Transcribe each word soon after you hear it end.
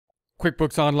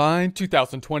QuickBooks Online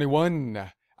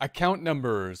 2021. Account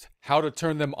numbers, how to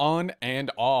turn them on and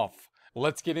off.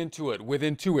 Let's get into it with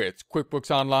Intuit's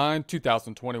QuickBooks Online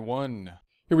 2021.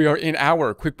 Here we are in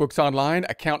our QuickBooks Online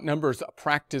account numbers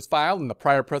practice file. In the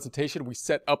prior presentation, we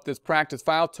set up this practice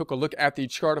file, took a look at the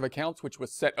chart of accounts, which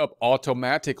was set up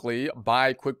automatically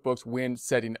by QuickBooks when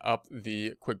setting up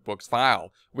the QuickBooks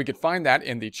file. We could find that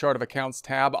in the chart of accounts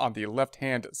tab on the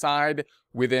left-hand side.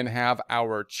 We then have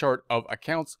our chart of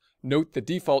accounts. Note the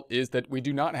default is that we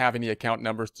do not have any account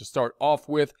numbers to start off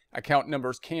with. Account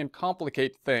numbers can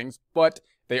complicate things, but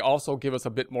they also give us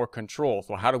a bit more control.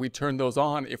 So how do we turn those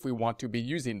on if we want to be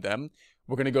using them?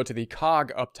 We're going to go to the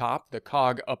cog up top,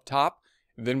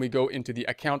 Then we go into the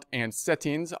account and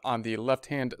settings on the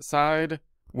left-hand side.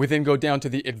 We then go down to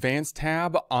the advanced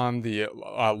tab on the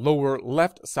lower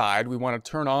left side. We want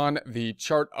to turn on the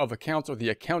chart of accounts or the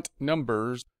account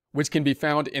numbers, which can be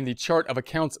found in the chart of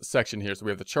accounts section here. So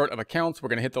we have the chart of accounts. We're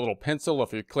going to hit the little pencil.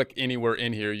 If you click anywhere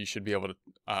in here, you should be able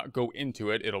to go into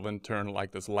it. It'll then turn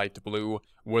like this light blue.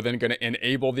 We're then going to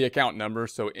enable the account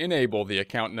numbers. So enable the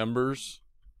account numbers.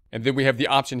 And then we have the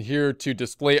option here to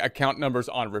display account numbers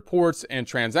on reports and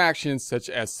transactions such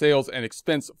as sales and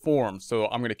expense forms. So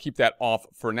I'm going to keep that off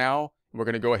for now. We're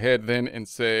going to go ahead then and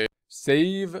say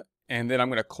save. And then I'm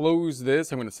going to close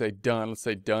this. I'm going to say done. Let's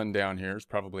say done down here. It's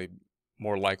probably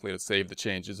more likely to save the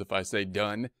changes if I say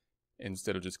done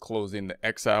instead of just closing the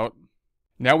X out.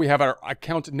 Now we have our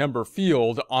account number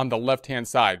field on the left-hand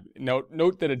side.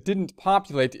 Note that it didn't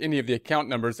populate any of the account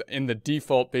numbers in the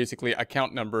default, basically,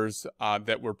 account numbers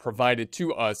that were provided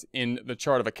to us in the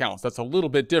chart of accounts. That's a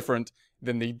little bit different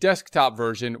than the desktop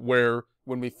version where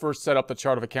when we first set up the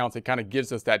chart of accounts, it kind of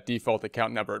gives us that default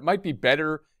account number. It might be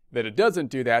better that it doesn't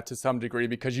do that to some degree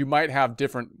because you might have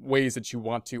different ways that you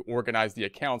want to organize the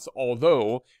accounts,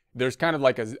 although there's kind of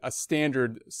like a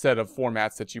standard set of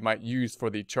formats that you might use for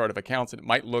the chart of accounts, and it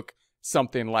might look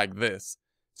something like this.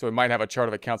 So it might have a chart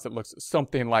of accounts that looks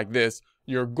something like this.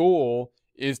 Your goal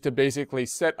is to basically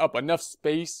set up enough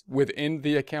space within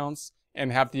the accounts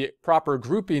and have the proper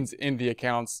groupings in the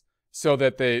accounts so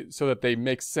that they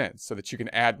make sense, so that you can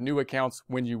add new accounts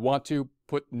when you want to,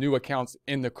 put new accounts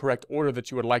in the correct order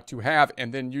that you would like to have,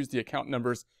 and then use the account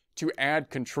numbers to add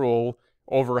control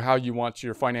over how you want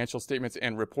your financial statements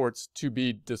and reports to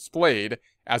be displayed,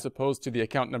 as opposed to the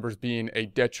account numbers being a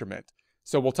detriment.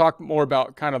 So we'll talk more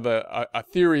about kind of a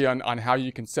theory on how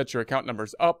you can set your account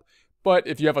numbers up. But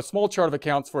if you have a small chart of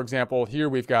accounts, for example, here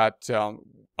we've got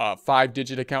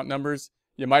 5-digit account numbers.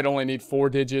 You might only need 4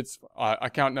 digits,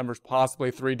 account numbers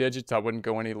possibly 3 digits. I wouldn't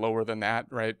go any lower than that,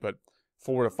 right? But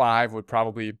 4 to 5 would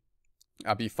probably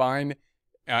be fine.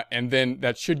 And then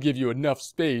that should give you enough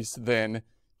space then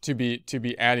to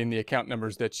be adding the account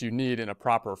numbers that you need in a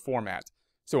proper format.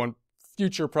 So in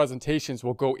future presentations,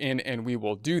 we'll go in and we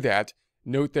will do that.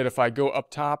 Note that if I go up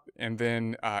top and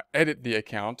then edit the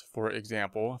account, for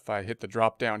example, if I hit the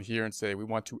drop down here and say we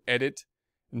want to edit,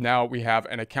 now we have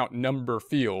an account number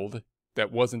field that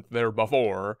wasn't there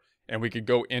before, and we could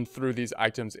go in through these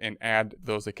items and add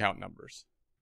those account numbers.